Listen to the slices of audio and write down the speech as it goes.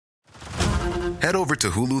Head over to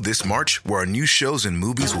Hulu this March, where our new shows and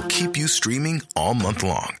movies will keep you streaming all month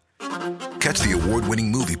long. Catch the award-winning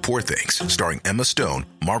movie Poor Things, starring Emma Stone,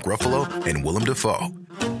 Mark Ruffalo, and Willem Dafoe.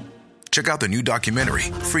 Check out the new documentary,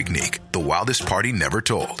 Freaknik, The Wildest Party Never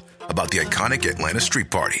Told, about the iconic Atlanta Street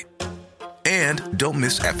Party. And don't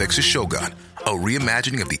miss FX's Shogun, a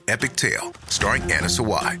reimagining of the epic tale, starring Anna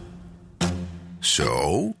Sawai.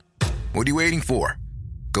 So, what are you waiting for?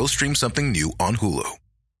 Go stream something new on Hulu.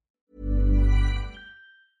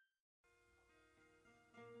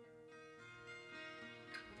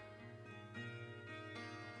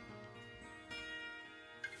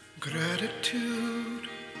 Gratitude.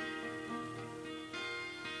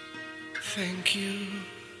 Thank you.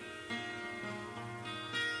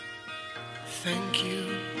 Thank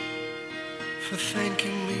you for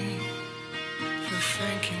thanking me, for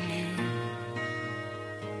thanking you.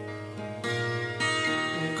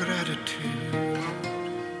 Gratitude.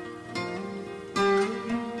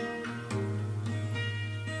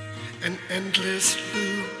 An endless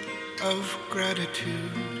loop of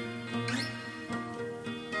gratitude.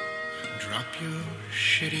 Drop your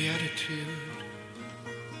shitty attitude.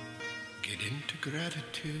 Get into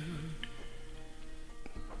gratitude.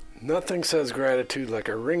 Nothing says gratitude like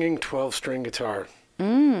a ringing 12-string guitar.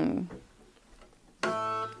 Oh.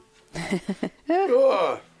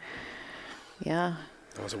 Yeah.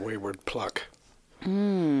 That was a wayward pluck.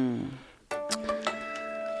 Whoa.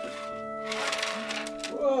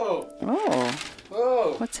 Oh.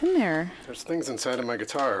 Whoa. What's in there? There's things inside of my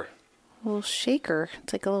guitar. A little shaker.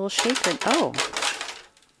 It's like a little shaker. Oh.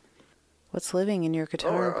 What's living in your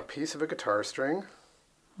guitar? Oh, a piece of a guitar string.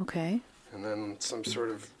 Okay. And then some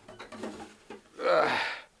sort of...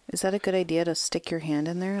 Is that a good idea to stick your hand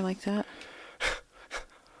in there like that?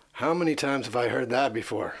 How many times have I heard that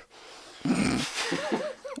before? Is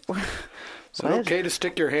it okay to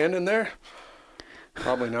stick your hand in there?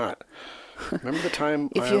 Probably not. Remember the time...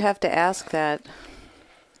 If you have to ask that...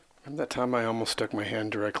 Remember that time I almost stuck my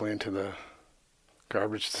hand directly into the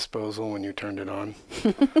garbage disposal when you turned it on?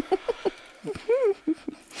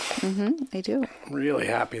 I do. I'm really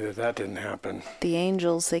happy that didn't happen. The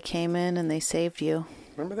angels, they came in and they saved you.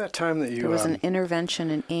 Remember that time that you... There was an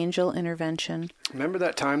intervention, an angel intervention. Remember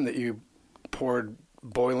that time that you poured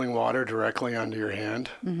boiling water directly onto your hand?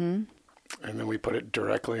 Mm-hmm. And then we put it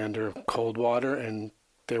directly under cold water, and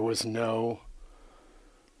there was no...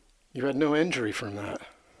 You had no injury from that.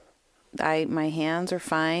 My hands are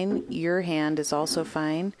fine. Your hand is also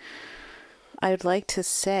fine. I'd like to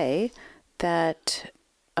say that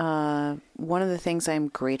one of the things I'm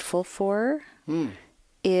grateful for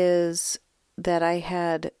is that I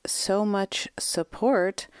had so much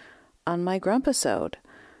support on my Grumpusode.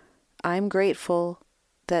 I'm grateful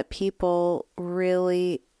that people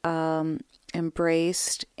really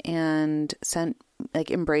embraced me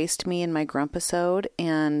in my Grumpusode,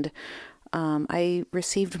 and I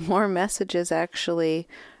received more messages actually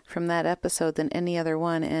from that episode than any other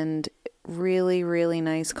one, and really, really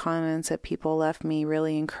nice comments that people left me,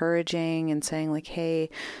 really encouraging and saying like, hey,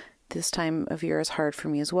 this time of year is hard for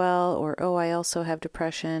me as well, or, oh, I also have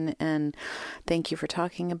depression, and thank you for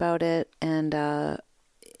talking about it. And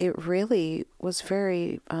it really was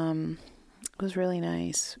really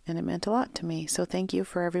nice, and it meant a lot to me. So thank you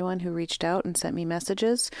for everyone who reached out and sent me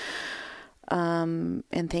messages. And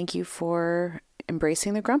thank you for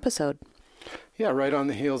embracing the Grumpusode. Yeah, right on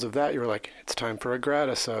the heels of that, you were like, it's time for a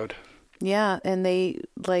gratisode. Yeah, and they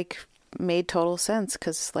made total sense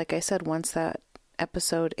because, like I said, once that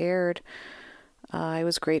episode aired, I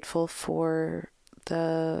was grateful for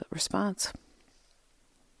the response.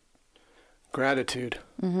 Gratitude.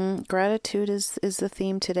 Mm-hmm. Gratitude is the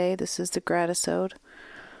theme today. This is the gratisode.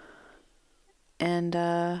 And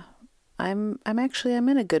I'm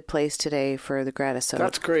in a good place today for the gratisode.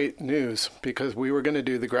 That's great news, because we were going to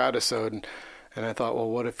do the gratisode, and I thought,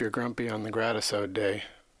 well, what if you're grumpy on the gratisode day?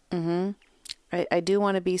 Mm-hmm. I do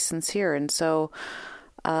want to be sincere, and so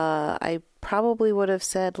I probably would have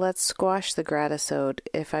said, let's squash the gratisode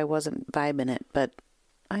if I wasn't vibing it, but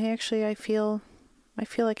I feel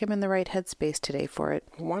like I'm in the right headspace today for it.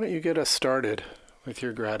 Why don't you get us started with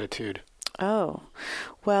your gratitude? Oh,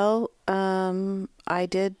 well, I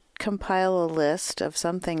did compile a list of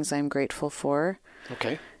some things I'm grateful for.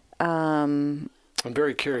 Okay. I'm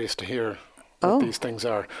very curious to hear what these things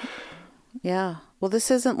are. Yeah. Well,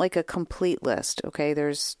 this isn't like a complete list, okay?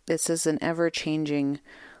 This is an ever-changing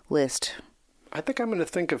list. I think I'm going to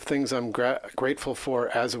think of things I'm grateful for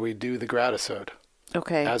as we do the gratisode.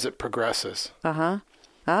 Okay. As it progresses. Uh-huh.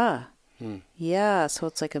 Ah. Yeah, so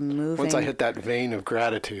it's like a moving... Once I hit that vein of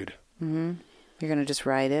gratitude. Mm-hmm. You're going to just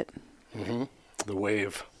ride it? Mm-hmm. The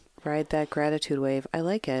wave. Ride that gratitude wave. I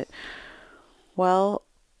like it. Well,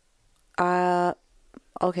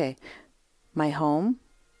 okay. My home,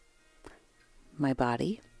 my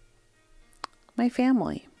body, my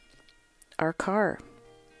family, our car,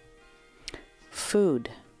 food,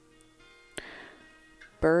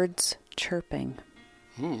 birds chirping,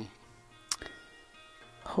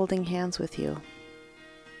 holding hands with you.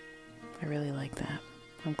 I really like that.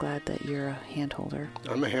 I'm glad that you're a hand holder.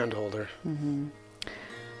 I'm a hand holder. Mm-hmm.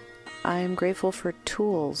 I'm grateful for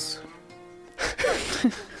tools.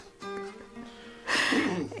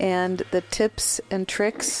 And the tips and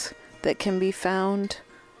tricks that can be found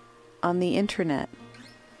on the internet.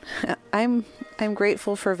 I'm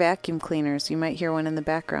grateful for vacuum cleaners. You might hear one in the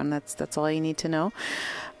background. That's all you need to know.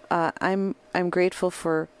 I'm grateful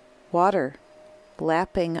for water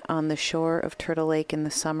lapping on the shore of Turtle Lake in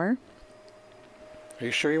the summer. Are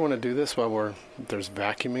you sure you want to do this while there's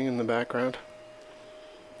vacuuming in the background?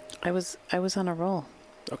 I was on a roll.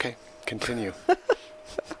 Okay, continue.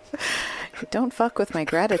 Don't fuck with my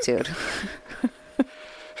gratitude.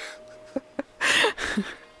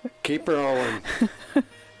 Keep rolling.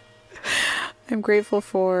 I'm grateful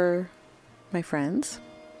for my friends,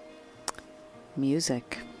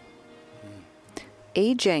 music,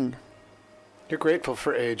 aging. You're grateful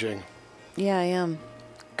for aging. Yeah, I am.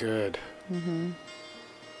 Good. Mm-hmm.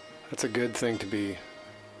 That's a good thing to be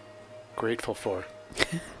grateful for.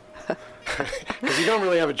 Because you don't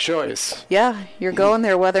really have a choice. Yeah, you're going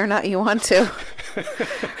there whether or not you want to.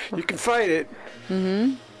 You can fight it.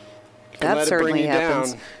 Mm-hmm. That let certainly it bring you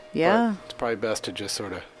happens. down, yeah. It's probably best to just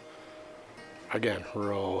sort of, again,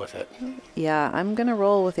 roll with it. Yeah, I'm going to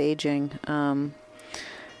roll with aging.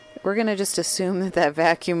 We're going to just assume that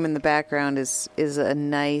vacuum in the background is a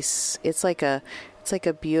nice, it's like a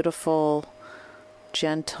beautiful,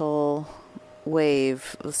 gentle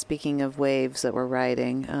wave. Speaking of waves that we're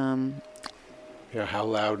riding, Yeah, how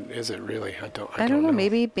loud is it really? I don't know.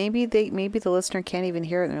 Maybe the listener can't even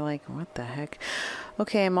hear it and they're like, what the heck?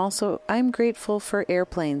 Okay, I'm grateful for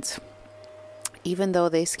airplanes. Even though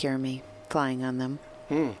they scare me flying on them.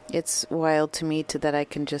 It's wild to me that I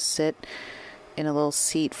can just sit in a little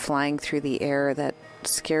seat flying through the air. That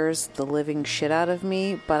scares the living shit out of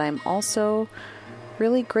me, but I'm also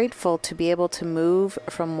really grateful to be able to move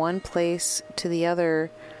from one place to the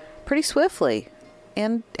other pretty swiftly.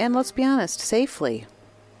 And let's be honest, safely.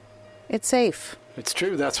 It's safe. It's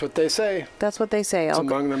true. That's what they say. That's what they say. It's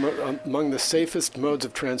among the safest modes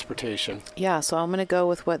of transportation. Yeah, so I'm going to go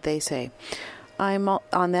with what they say.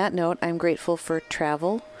 On that note, I'm grateful for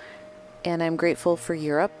travel, and I'm grateful for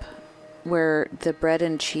Europe, where the bread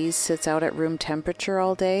and cheese sits out at room temperature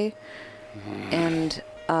all day. And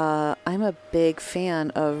I'm a big fan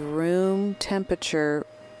of room temperature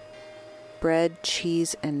bread,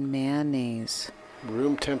 cheese, and mayonnaise.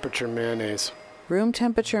 Room temperature mayonnaise. Room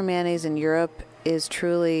temperature mayonnaise in Europe is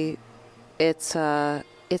truly, it's up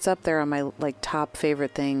there on my top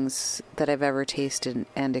favorite things that I've ever tasted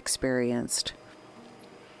and experienced.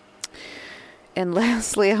 And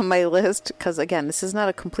lastly on my list, because again, this is not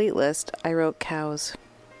a complete list, I wrote cows.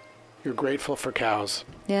 You're grateful for cows.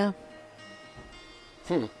 Yeah.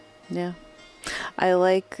 Yeah. I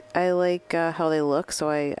like how they look, so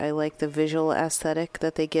I like the visual aesthetic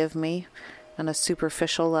that they give me on a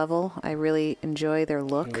superficial level. I really enjoy their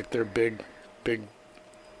look. Like their big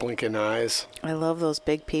blinking eyes. I love those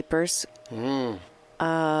big peepers.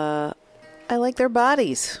 I like their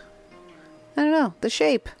bodies. I don't know, the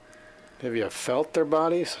shape. Have you felt their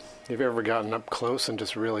bodies? Have you ever gotten up close and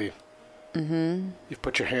just really... You've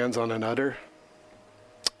put your hands on an udder?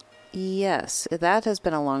 Yes, that has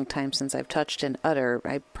been a long time since I've touched an udder.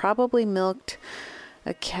 I probably milked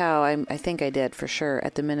a cow. I think I did for sure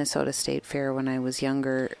at the Minnesota State Fair when I was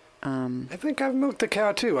younger. I think I've milked a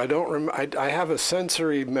cow too. I don't remember. I have a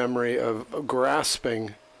sensory memory of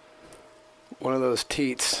grasping one of those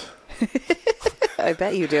teats. I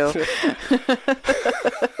bet you do.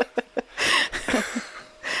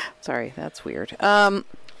 Sorry, that's weird.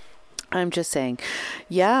 I'm just saying.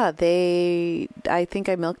 Yeah, I think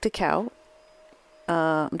I milked a cow.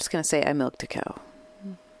 I'm just going to say I milked a cow.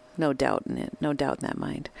 No doubt in it. No doubt in that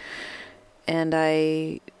mind. And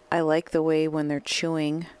I like the way when they're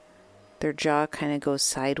chewing, their jaw kind of goes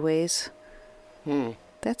sideways.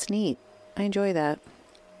 That's neat. I enjoy that.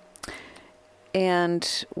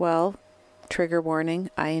 And, well, trigger warning,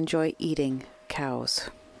 I enjoy eating cows.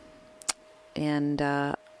 And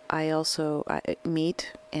I also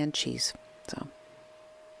meat and cheese. So,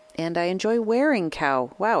 and I enjoy wearing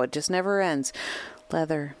cow. Wow, it just never ends.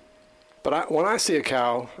 Leather. But when I see a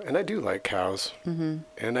cow, and I do like cows, and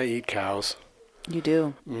I eat cows. You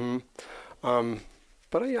do.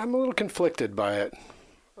 But I'm a little conflicted by it.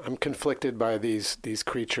 I'm conflicted by these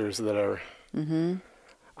creatures that are,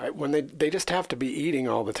 when they just have to be eating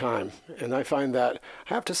all the time. And I find that,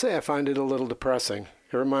 I have to say, I find it a little depressing.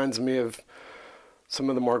 It reminds me of some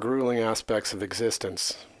of the more grueling aspects of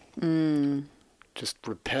existence. Just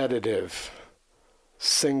repetitive,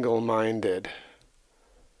 single-minded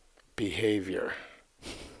behavior,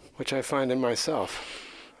 which I find in myself.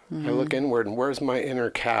 I look inward, and where's my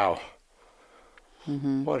inner cow?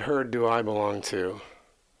 What herd do I belong to?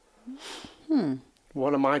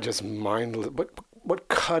 What am I just mindless? What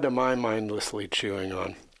cud am I mindlessly chewing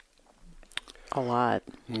on? A lot.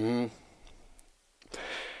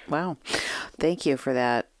 Wow. Thank you for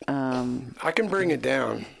that. I can bring it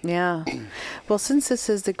down. Yeah. Well, since this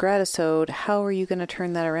is the gratisode, how are you going to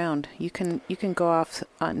turn that around? You can go off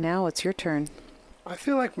now. It's your turn. I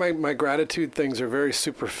feel like my gratitude things are very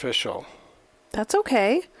superficial. That's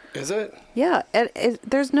okay. Is it? Yeah.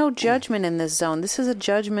 There's no judgment in this zone. This is a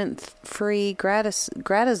judgment-free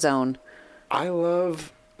gratizone. I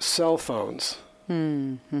love cell phones.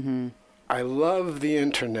 I love the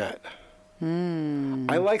internet.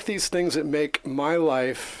 I like these things that make my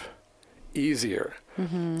life easier.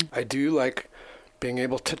 I do like being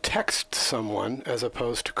able to text someone as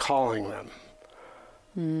opposed to calling them.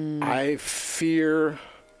 I fear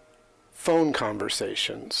phone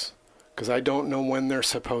conversations because I don't know when they're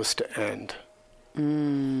supposed to end.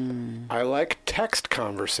 I like text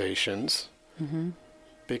conversations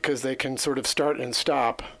because they can sort of start and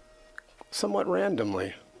stop somewhat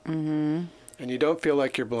randomly. And you don't feel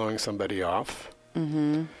like you're blowing somebody off.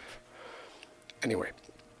 Anyway,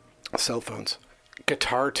 cell phones.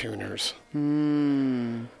 Guitar tuners.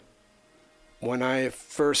 When I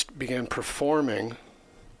first began performing,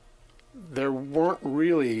 there weren't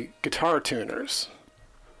really guitar tuners.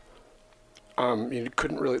 You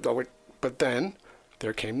couldn't really, but then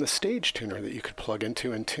there came the stage tuner that you could plug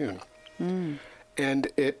into and tune. And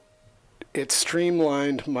it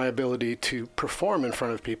streamlined my ability to perform in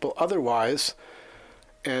front of people otherwise.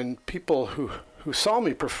 And people who saw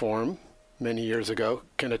me perform many years ago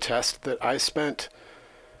can attest that I spent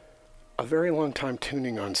a very long time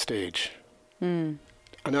tuning on stage. An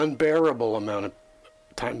unbearable amount of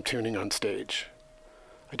time tuning on stage.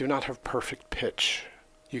 I do not have perfect pitch.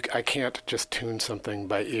 I can't just tune something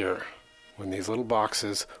by ear. When these little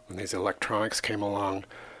boxes, when these electronics came along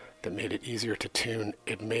that made it easier to tune,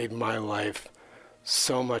 it made my life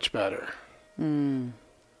so much better. I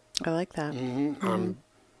like that.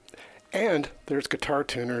 And there's guitar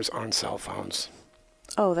tuners on cell phones.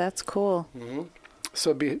 Oh, that's cool.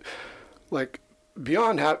 So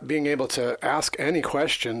beyond being able to ask any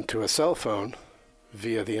question to a cell phone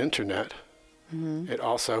via the internet, it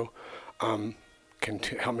also can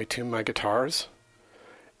help me tune my guitars.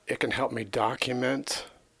 It can help me document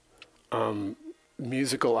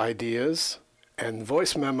musical ideas and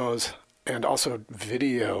voice memos, and also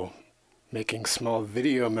video, making small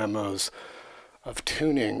video memos of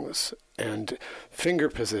tunings and finger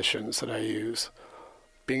positions that I use.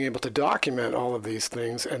 Being able to document all of these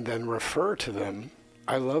things and then refer to them,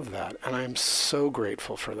 I love that, and I am so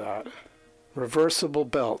grateful for that. Reversible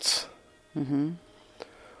belts. A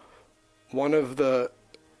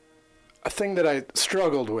thing that I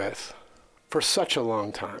struggled with for such a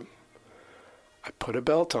long time. I put a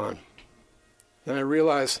belt on, and I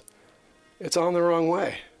realized it's on the wrong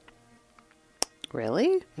way.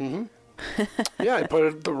 Really? Yeah, I put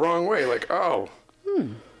it the wrong way.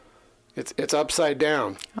 It's upside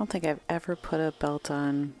down. I don't think I've ever put a belt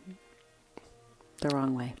on the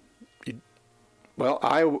wrong way. Well,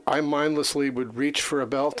 I mindlessly would reach for a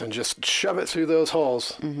belt and just shove it through those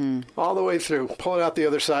holes all the way through, pull it out the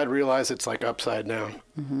other side, realize it's upside down.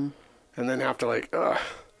 And then have to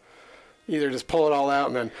either just pull it all out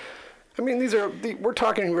and then, we're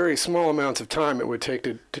talking very small amounts of time it would take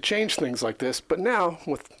to change things like this. But now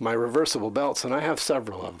with my reversible belts, and I have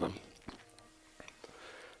several of them,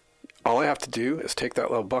 all I have to do is take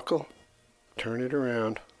that little buckle, turn it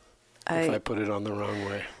around if I put it on the wrong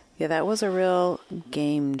way. Yeah, that was a real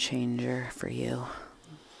game changer for you,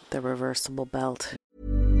 the reversible belt.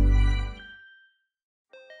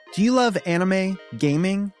 Do you love anime,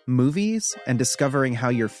 gaming, movies, and discovering how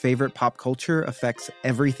your favorite pop culture affects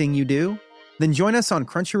everything you do? Then join us on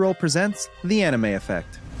Crunchyroll Presents The Anime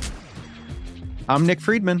Effect. I'm Nick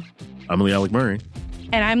Friedman. I'm Lee Alec Murray.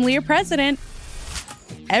 And I'm Leah President.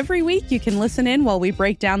 Every week you can listen in while we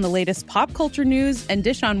break down the latest pop culture news and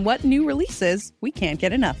dish on what new releases we can't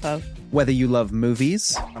get enough of. Whether you love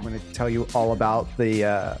movies, I'm going to tell you all about the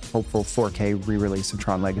hopeful 4K re-release of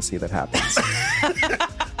Tron Legacy that happens.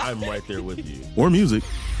 I'm right there with you. Or music.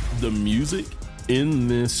 The music in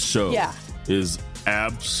this show Yeah. is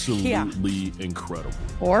absolutely incredible.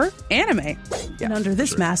 Or anime. And under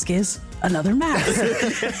this mask is another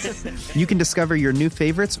mask. You can discover your new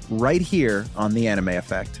favorites right here on The Anime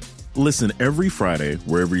Effect. Listen every Friday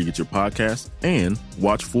wherever you get your podcast and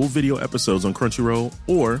watch full video episodes on Crunchyroll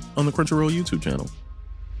or on the Crunchyroll YouTube channel.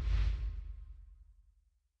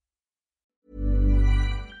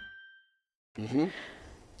 Mm-hmm.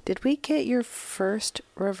 Did we get your first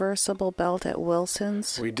reversible belt at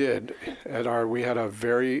Wilson's? We did. We had a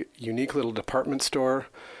very unique little department store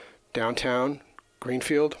downtown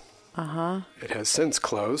Greenfield. Uh-huh. It has since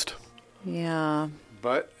closed. Yeah.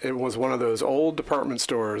 But it was one of those old department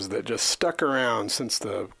stores that just stuck around since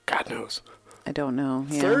the, God knows, I don't know.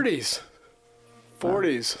 Yeah. 30s,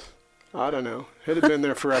 40s. I don't know. It had been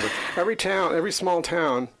there forever. Every small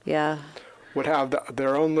town Yeah. would have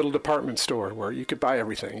their own little department store where you could buy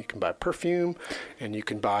everything. You can buy perfume, and you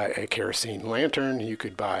can buy a kerosene lantern. You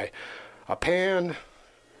could buy a pan.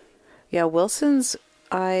 Yeah, Wilson's,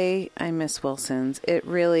 I miss Wilson's. It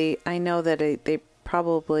really, I know that they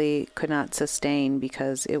probably could not sustain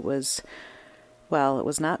because it was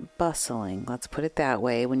not bustling, let's put it that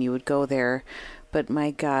way, when you would go there. But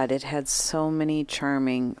my God, it had so many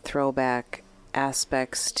charming throwback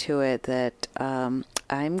aspects to it that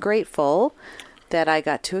I'm grateful that I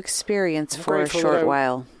got to experience for a short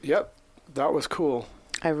while. Yep, that was cool.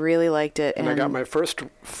 I really liked it. And I got my first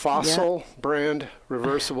Fossil brand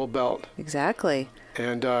reversible belt. Exactly.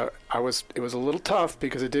 And it was a little tough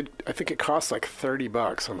because I think it cost like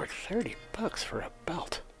 $30. I'm like, $30 for a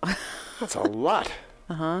belt? That's a lot.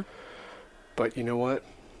 Uh-huh. But you know what?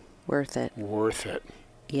 Worth it. Worth it.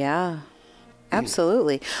 Yeah.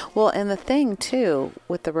 Absolutely. Well, and the thing, too,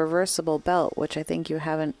 with the reversible belt, which I think you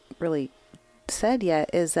haven't really said yet,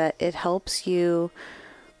 is that it helps you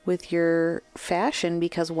with your fashion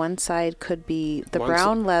because one side could be the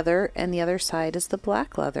brown leather and the other side is the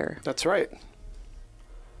black leather. That's right.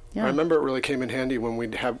 Yeah. I remember it really came in handy when we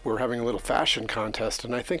were having a little fashion contest,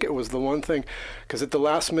 and I think it was the one thing, because at the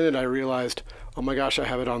last minute I realized, oh my gosh, I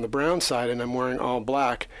have it on the brown side and I'm wearing all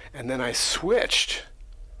black, and then I switched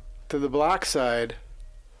to the black side,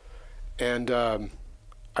 and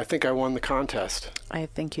I think I won the contest. I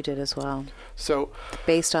think you did as well. So,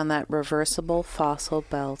 based on that reversible Fossil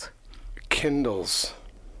belt. Kindles.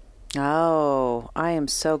 Oh, I am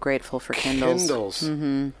so grateful for Kindles. Kindles.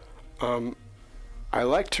 Mm-hmm. I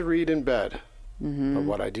like to read in bed, mm-hmm. but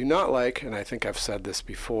what I do not like, and I think I've said this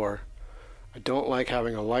before, I don't like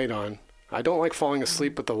having a light on. I don't like falling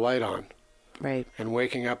asleep with the light on. Right. And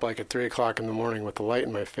waking up like at 3 o'clock in the morning with the light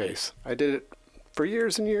in my face. I did it for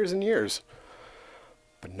years and years and years,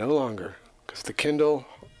 but no longer, because the Kindle,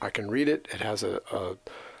 I can read it. It has a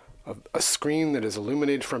screen that is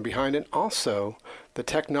illuminated from behind it. Also, the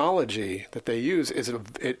technology that they use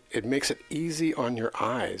it makes it easy on your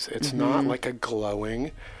eyes. It's mm-hmm. not like a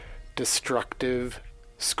glowing, destructive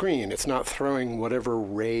screen. It's not throwing whatever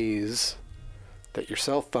rays that your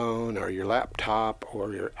cell phone or your laptop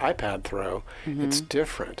or your iPad throw. Mm-hmm. It's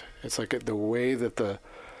different. It's like the way that the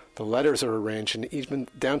letters are arranged, and even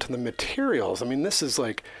down to the materials. I mean, this is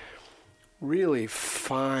like really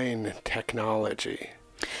fine technology.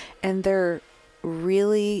 And they're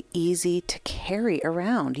really easy to carry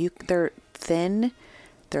around. They're thin,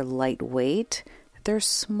 they're lightweight, they're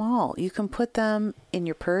small. You can put them in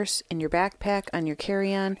your purse, in your backpack, on your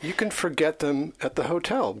carry-on. You can forget them at the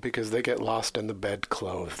hotel because they get lost in the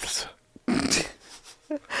bedclothes.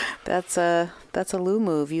 That's a Lou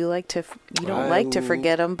move. You don't like to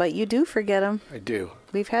forget them, but you do forget them. I do.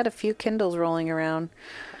 We've had a few Kindles rolling around.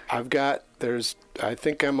 I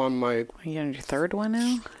think I'm on my... Are you on your third one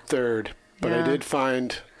now? Third. But yeah. I did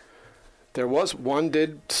find there was one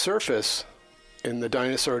did surface in the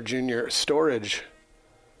Dinosaur Jr. storage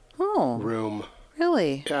room.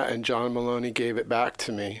 Really? Yeah, and John Maloney gave it back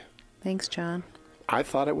to me. Thanks, John. I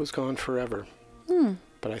thought it was gone forever.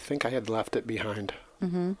 But I think I had left it behind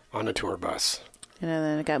on a tour bus. And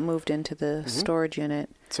then it got moved into the storage unit.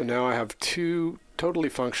 So now I have 2 totally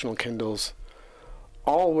functional Kindles,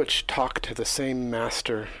 all which talk to the same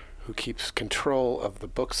master who keeps control of the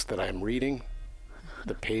books that I'm reading,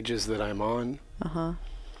 the pages that I'm on. Uh-huh.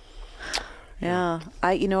 Yeah.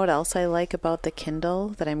 You know what else I like about the Kindle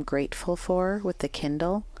that I'm grateful for with the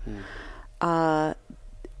Kindle?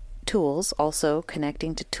 Tools, also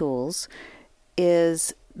connecting to tools,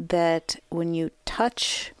 is that when you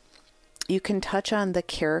touch, you can touch on the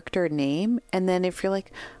character name, and then if you're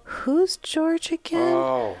like, who's George again?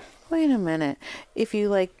 Oh. Wait a minute. If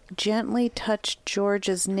you gently touch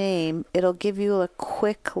George's name, it'll give you a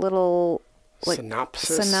quick little like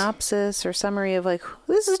synopsis or summary of like,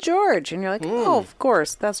 this is George. And you're like, oh, of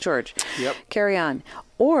course, that's George. Yep. Carry on.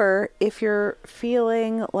 Or if you're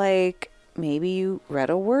feeling like maybe you read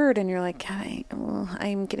a word and you're like, God,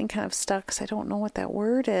 I'm getting kind of stuck because I don't know what that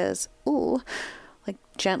word is. Ooh. Like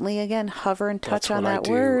gently again, hover and touch on that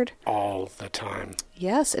word. All the time.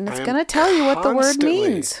 Yes, and it's going to tell you what the word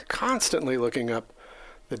means. Constantly looking up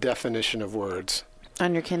the definition of words.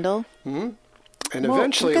 On your Kindle? Mm-hmm. And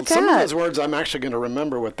eventually, some of those words I'm actually going to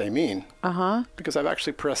remember what they mean. Uh-huh. Because I've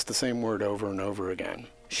actually pressed the same word over and over again.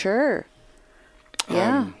 Sure.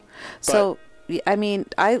 Yeah. So, I mean,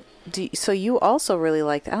 so you also really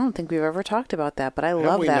like, I don't think we've ever talked about that, but I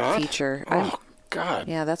love that feature. Oh, God.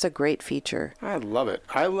 Yeah, that's a great feature. I love it.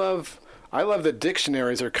 I love that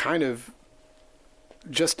dictionaries are kind of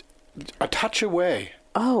just a touch away.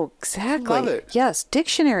 Oh, exactly. Love it. Yes,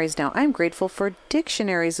 dictionaries now. I'm grateful for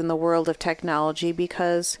dictionaries in the world of technology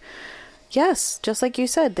because, yes, just like you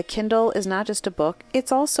said, the Kindle is not just a book.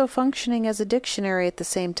 It's also functioning as a dictionary at the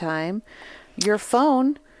same time. Your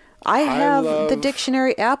phone, I have the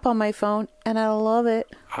dictionary app on my phone, and I love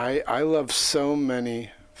it. I love so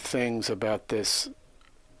many things about this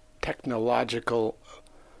technological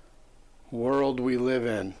world we live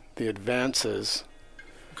in, the advances.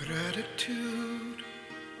 Gratitude.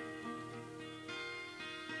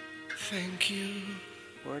 Thank you.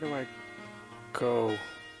 Where do I go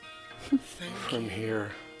from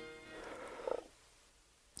here?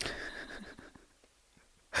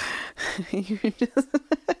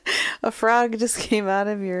 A frog just came out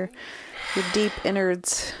of your deep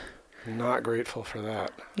innards. Not grateful for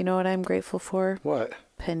that. You know what I'm grateful for? What?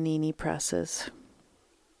 Panini presses.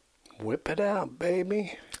 Whip it out,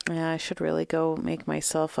 baby. Yeah, I should really go make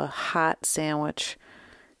myself a hot sandwich.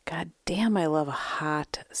 God damn, I love a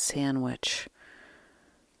hot sandwich.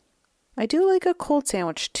 I do like a cold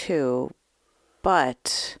sandwich too,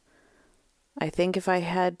 but I think if I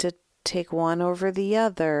had to take one over the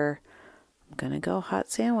other, I'm going to go hot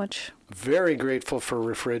sandwich. Very grateful for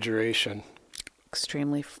refrigeration.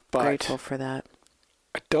 Extremely grateful for that.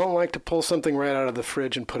 I don't like to pull something right out of the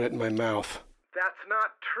fridge and put it in my mouth. That's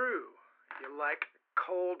not true. You like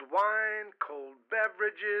cold wine, cold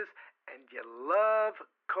beverages, and you love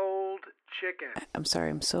cold chicken. I'm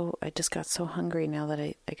sorry, I just got so hungry now that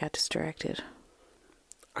I got distracted.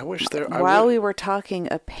 I wish While we were talking,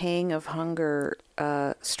 a pang of hunger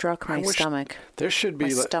struck my stomach. There should be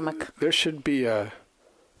stomach. There should be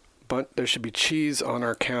cheese on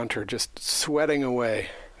our counter, just sweating away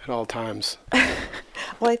at all times.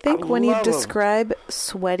 Well, I think when you describe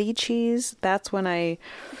sweaty cheese, that's when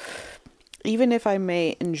even if I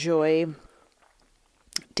may enjoy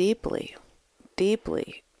deeply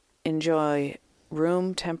enjoy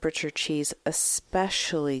room temperature cheese,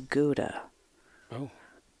 especially Gouda. Oh.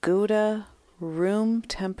 Gouda, room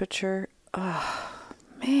temperature. Oh,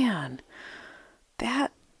 man. God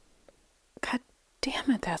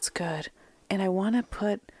damn it, that's good. And I want to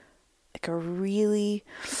put like a really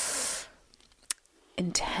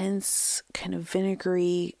intense kind of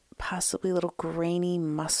vinegary, possibly a little grainy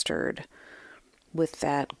mustard with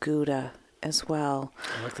that Gouda as well.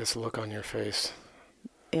 I like this look on your face.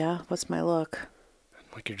 Yeah, what's my look?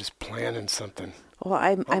 Like you're just planning something. Well,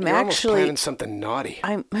 I'm you're actually planning something naughty.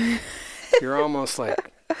 You're almost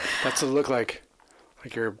like that's a look like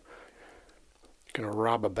you're gonna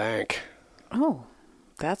rob a bank. Oh,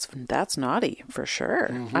 that's naughty for sure.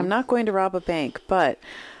 Mm-hmm. I'm not going to rob a bank, but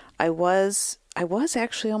I was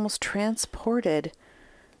actually almost transported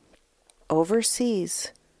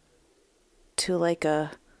overseas to like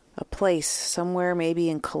a place somewhere, maybe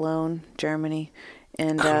in Cologne, Germany,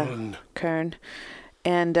 and Köln,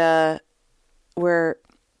 and where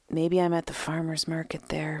maybe I'm at the farmer's market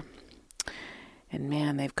there, and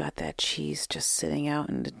man, they've got that cheese just sitting out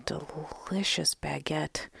in a delicious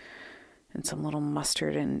baguette and some little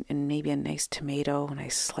mustard and maybe a nice tomato, and I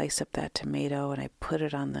slice up that tomato and I put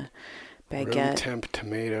it on the baguette. Room temp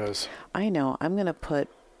tomatoes. I know. I'm going to put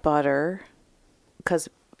butter, because,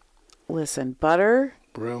 listen, butter.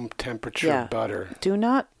 Room temperature butter. Do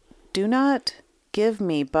not give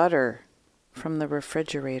me butter from the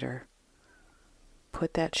refrigerator.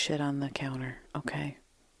 Put that shit on the counter, okay?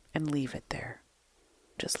 And leave it there.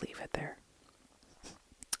 Just leave it there.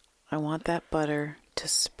 I want that butter to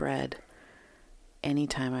spread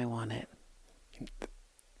anytime I want it.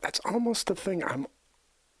 That's almost the thing I'm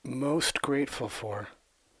most grateful for.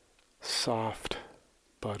 Soft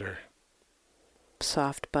butter.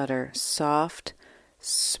 Soft butter. Soft,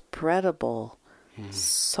 spreadable,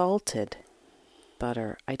 salted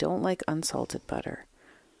butter. I don't like unsalted butter.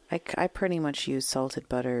 I pretty much use salted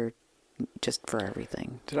butter just for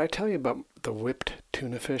everything. Did I tell you about the whipped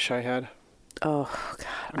tuna fish I had? Oh God,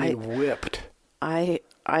 I mean, whipped.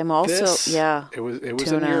 I'm also It was in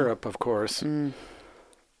tuna. Europe, of course.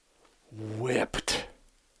 Whipped.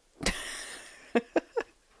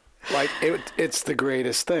 Like it's the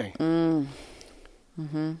greatest thing.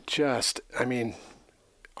 Mm-hmm. Just, I mean,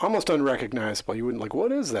 almost unrecognizable. You wouldn't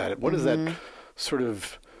what is that? What is that sort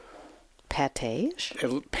of pate-ish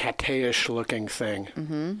looking thing?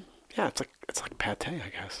 Mm-hmm. Yeah, it's like pate, I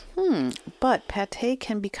guess. But pate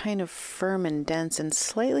can be kind of firm and dense and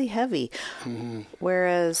slightly heavy,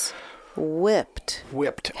 whereas whipped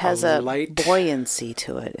has a light buoyancy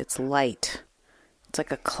to it. It's light. It's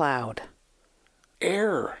like a cloud.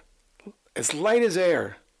 Air. As light as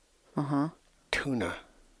air. Tuna.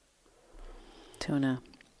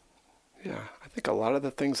 Yeah, I think a lot of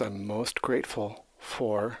the things I'm most grateful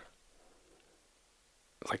for,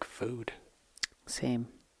 like food. Same.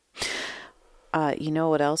 You know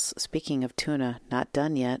what else? Speaking of tuna, not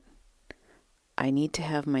done yet. I need to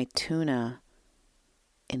have my tuna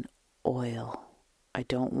in oil. I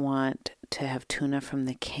don't want to have tuna from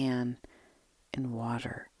the can in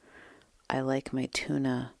water. I like my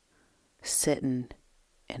tuna sitting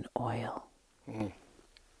in oil.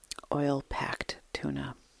 Oil-packed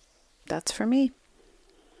tuna. That's for me.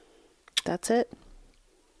 That's it.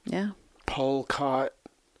 Yeah. Pole caught.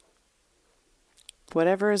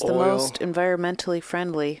 Whatever is the most environmentally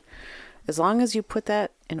friendly. As long as you put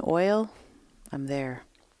that in oil, I'm there.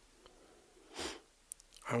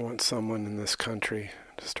 I want someone in this country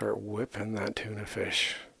to start whipping that tuna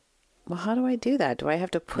fish. Well, how do I do that? Do I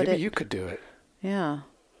have to put it... Maybe you could do it. Yeah.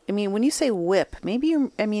 I mean, when you say whip,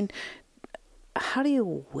 how do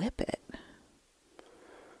you whip it?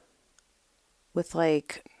 With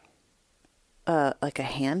like a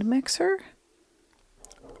hand mixer?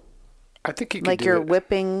 I think you could like you're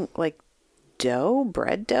whipping like dough,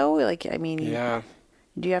 bread dough. Yeah.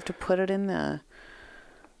 Do you have to put it in the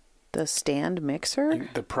stand mixer?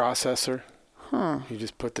 The processor. Huh. You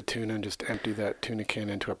just put the tuna and just empty that tuna can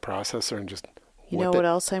into a processor and just whip it. You know what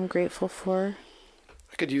else I'm grateful for?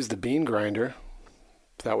 I could use the bean grinder.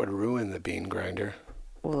 That would ruin the bean grinder.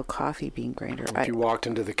 Well, the coffee bean grinder. If you walked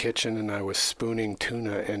into the kitchen and I was spooning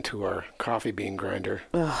tuna into our coffee bean grinder.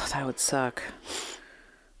 Oh, that would suck.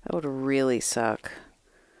 That would really suck.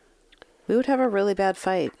 We would have a really bad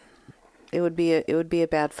fight. It would be a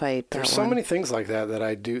bad fight. There's so many things like that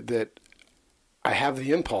I do that I have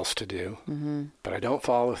the impulse to do, but I don't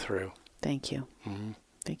follow through. Thank you. Mm-hmm.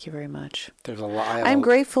 Thank you very much. There's a lot. I'm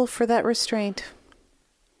grateful for that restraint.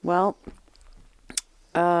 Well,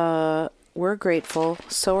 we're grateful.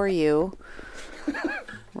 So are you.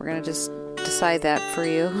 We're going to just decide that for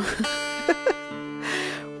you.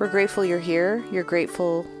 We're grateful you're here. You're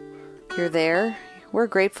grateful you're there. We're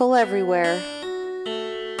grateful everywhere.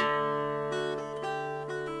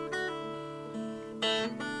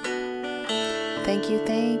 Thank you,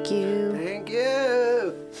 thank you. Thank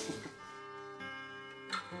you.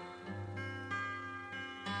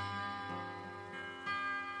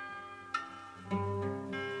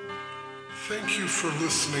 Thank you for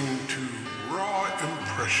listening to Raw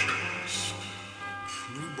Impressions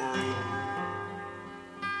with Lou Barlow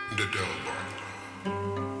and Adele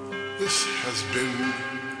Barlow. This has been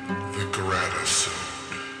the Gratisode.